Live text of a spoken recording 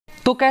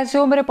तो कैसे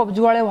हो मेरे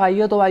पबजी वाले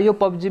भाइयों। तो भाइयों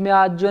पबजी में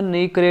आज जो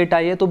नई क्रेट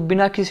आई है, तो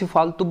बिना किसी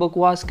फालतू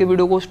बकवास के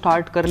वीडियो को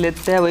स्टार्ट कर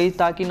लेते हैं भाई,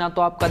 ताकि ना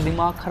तो आपका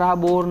दिमाग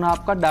खराब हो और ना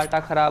आपका डाटा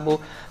खराब हो।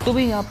 तो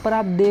भाई यहाँ पर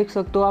आप देख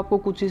सकते हो, आपको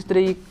कुछ इस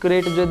तरह की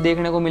क्रेट जो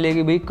देखने को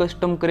मिलेगी भाई,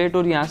 कस्टम क्रेट।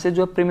 और यहाँ से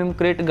जो प्रीमियम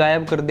क्रेट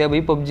गायब कर दिया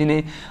भाई पबजी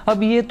ने।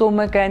 अब ये तो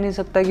मैं कह नहीं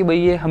सकता कि भाई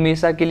ये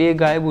हमेशा के लिए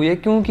गायब हुई है,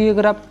 क्योंकि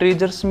अगर आप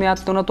ट्रेजर्स में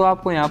आते हो ना, तो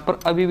आपको यहाँ पर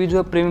अभी भी जो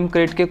है प्रीमियम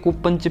क्रेट के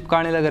कूपन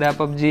चिपकाने लग रहा है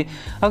पबजी।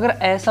 अगर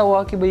ऐसा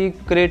हुआ कि भाई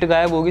क्रेट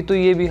गायब होगी तो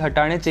ये भी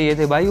हटाने चाहिए थे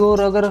भाई, और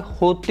अगर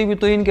होती भी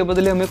तो इनके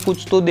बदले हमें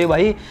कुछ तो दे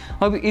भाई।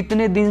 अब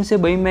इतने दिन से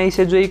भाई मैं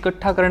इसे जो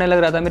इकट्ठा करने लग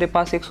रहा था, मेरे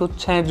पास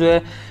 106 जो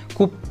है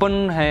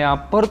कूपन है यहाँ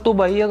पर। तो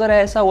भाई अगर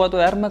ऐसा हुआ तो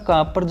यार मैं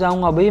कहाँ पर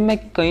जाऊँगा भाई, मैं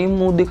कहीं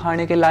मुंह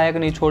दिखाने के लायक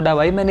नहीं छोड़ा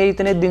भाई। मैंने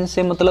इतने दिन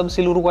से मतलब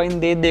सिल्वर कॉइन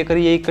दे देकर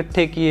ये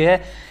इकट्ठे किए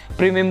हैं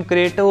प्रीमियम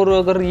क्रेट, और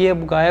अगर ये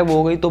अब गायब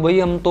हो गई तो भाई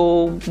हम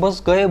तो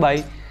बस गए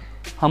भाई,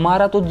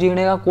 हमारा तो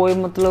जीने का कोई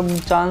मतलब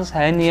चांस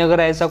है नहीं अगर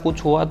ऐसा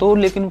कुछ हुआ तो।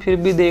 लेकिन फिर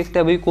भी देखते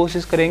हैं भाई,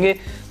 कोशिश करेंगे।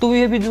 तो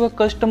ये भी जो है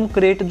कस्टम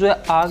क्रेट जो है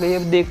आ गई,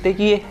 अब देखते हैं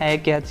कि ये है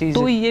क्या चीज़।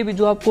 तो ये भी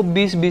जो आपको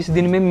 20-20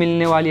 दिन में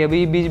मिलने वाली है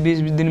भाई, 20-20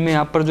 दिन में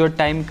यहाँ पर जो है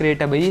टाइम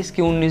क्रेट है भाई,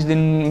 इसकी 19 दिन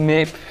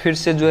में फिर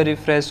से जो है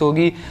रिफ्रेश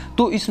होगी।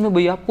 तो इसमें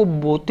भाई आपको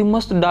बहुत ही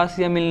मस्त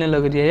डासियाँ मिलने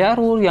लग रही है यार,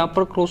 और यहाँ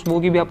पर क्रॉसबो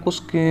की भी आपको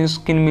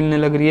स्किन मिलने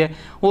लग रही है,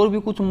 और भी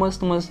कुछ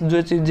मस्त मस्त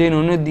जो चीज़ें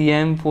इन्होंने दी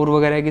है, M4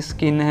 वगैरह की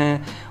स्किन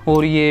है,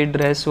 और ये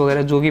ड्रेस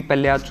वगैरह जो कि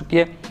पहले आ चुकी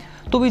है।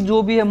 तो भी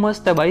जो भी है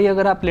मस्त है भाई,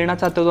 अगर आप लेना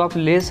चाहते हो तो आप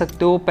ले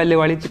सकते हो। पहले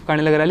वाली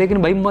चिपकाने लग रहा है,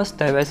 लेकिन भाई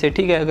मस्त है वैसे,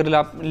 ठीक है। अगर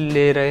आप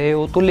ले रहे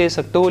हो तो ले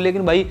सकते हो,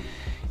 लेकिन भाई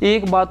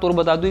एक बात और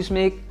बता दूं,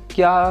 इसमें एक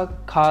क्या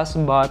खास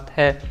बात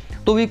है।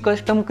 तो भी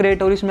कस्टम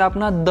क्रेट और इसमें आप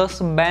ना 10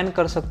 बैन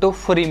कर सकते हो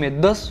फ्री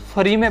में, 10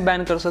 फ्री में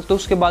बैन कर सकते हो।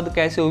 उसके बाद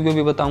कैसे होगी वो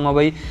भी बताऊंगा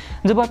भाई।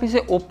 जब आप इसे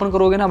ओपन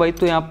करोगे ना भाई,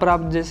 तो यहाँ पर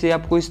आप जैसे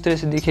आपको इस तरह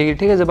से दिखेगी,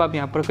 ठीक है। जब आप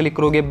यहाँ पर क्लिक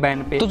करोगे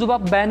बैन पे, तो जब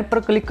आप बैन पर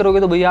क्लिक करोगे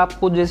तो भैया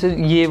आपको जैसे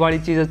ये वाली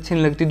चीज़ अच्छी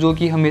नहीं लगती जो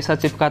कि हमेशा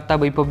चिपकाता है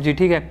भाई पबजी,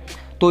 ठीक है।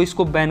 तो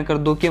इसको बैन कर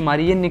दो कि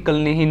हमारी ये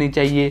निकलने ही नहीं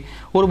चाहिए।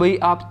 और भाई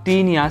आप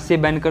 3 यहाँ से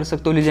बैन कर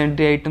सकते हो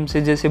लेजेंडरी आइटम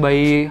से, जैसे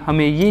भाई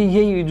हमें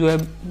ये जो है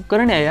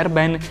करना है यार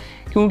बैन,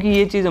 क्योंकि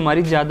ये चीज़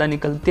हमारी ज़्यादा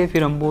निकलती है,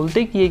 फिर हम बोलते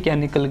हैं कि ये क्या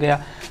निकल गया।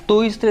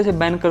 तो इस तरह से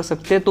बैन कर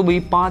सकते हैं। तो भाई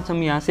 5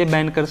 हम यहाँ से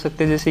बैन कर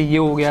सकते हैं, जैसे ये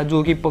हो गया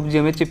जो कि पबजी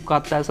हमें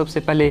चिपकाता है सबसे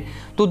पहले।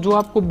 तो जो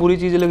आपको बुरी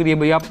चीज़ लग रही है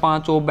भाई, आप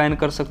 5 वो बैन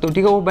कर सकते हो,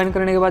 ठीक है। वो बैन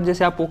करने के बाद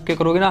जैसे आप ओके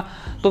करोगे ना,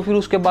 तो फिर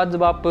उसके बाद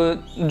जब आप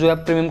जो है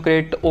प्रीमियम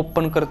क्रेट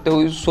ओपन करते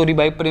हो, सॉरी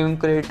भाई प्रीमियम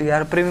क्रेट,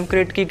 यार प्रीमियम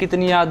क्रेट की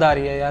कितनी याद आ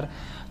रही है यार।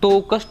 तो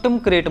कस्टम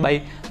क्रेट भाई,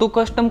 तो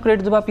कस्टम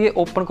क्रेट जब आप ये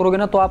ओपन करोगे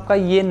ना, तो आपका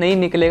ये नहीं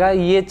निकलेगा,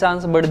 ये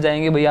चांस बढ़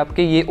जाएंगे भाई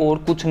आपके ये और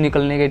कुछ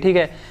निकलने के, ठीक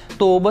है।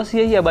 तो बस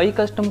यही है भाई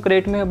कस्टम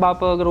क्रेट में। अब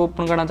आप अगर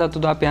ओपन करना चाहते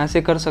हो तो आप यहाँ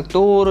से कर सकते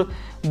हो, और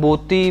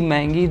बहुत ही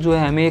महंगी जो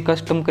है हमें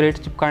कस्टम क्रेट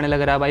चिपकाने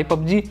लग रहा है भाई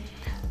पबजी।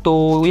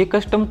 तो ये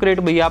कस्टम क्रेट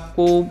भैया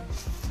आपको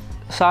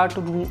 60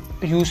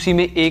 UC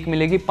में एक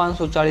मिलेगी,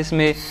 540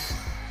 में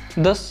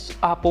 10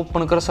 आप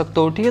ओपन कर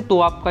सकते हो, ठीक है। तो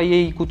आपका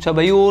यही कुछ है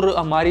भाई। और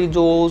हमारी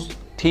जो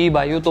थी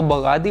भाई वो तो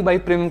भगा दी भाई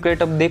प्रीमियम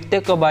क्रेट, अब देखते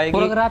हैं कब आएगी।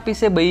 और अगर आप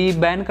इसे भाई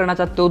बैन करना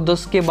चाहते हो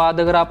 10 के बाद,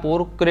 अगर आप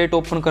और क्रेट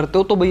ओपन करते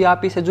हो, तो भाई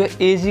आप इसे जो है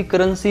एजी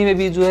करेंसी में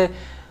भी जो है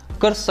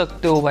कर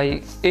सकते हो भाई,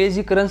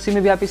 एजी करेंसी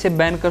में भी आप इसे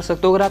बैन कर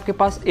सकते हो। अगर आपके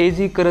पास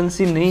एजी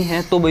करेंसी नहीं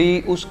है तो भाई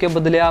उसके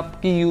बदले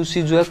आपकी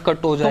यूसी जो है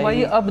कट हो जाएगी। तो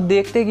भाई अब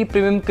देखते हैं कि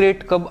प्रीमियम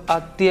क्रेट कब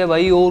आती है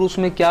भाई, और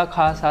उसमें क्या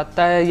खास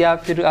आता है, या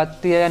फिर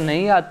आती है या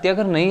नहीं आती है।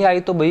 अगर नहीं आई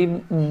तो भाई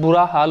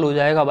बुरा हाल हो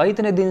जाएगा भाई,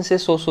 इतने दिन से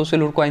 100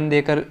 सिल्वर कॉइन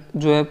देकर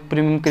जो है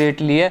प्रीमियम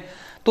क्रेट लिए।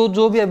 तो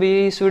जो भी अभी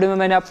इस वीडियो में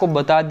मैंने आपको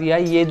बता दिया,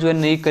 ये जो है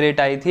नई क्रेट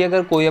आई थी।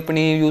 अगर कोई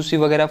अपनी यूसी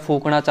वगैरह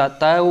फूकना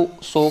चाहता है वो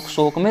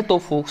शौक में, तो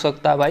फूक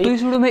सकता है भाई। तो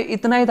इस वीडियो में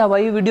इतना ही था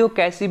भाई। वीडियो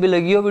कैसी भी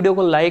लगी हो, वीडियो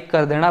को लाइक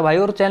कर देना भाई,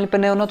 और चैनल पे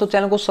नए हो ना तो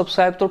चैनल को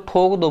सब्सक्राइब तो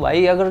ठोक दो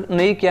भाई, अगर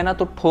नहीं किया ना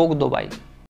तो ठोक दो भाई।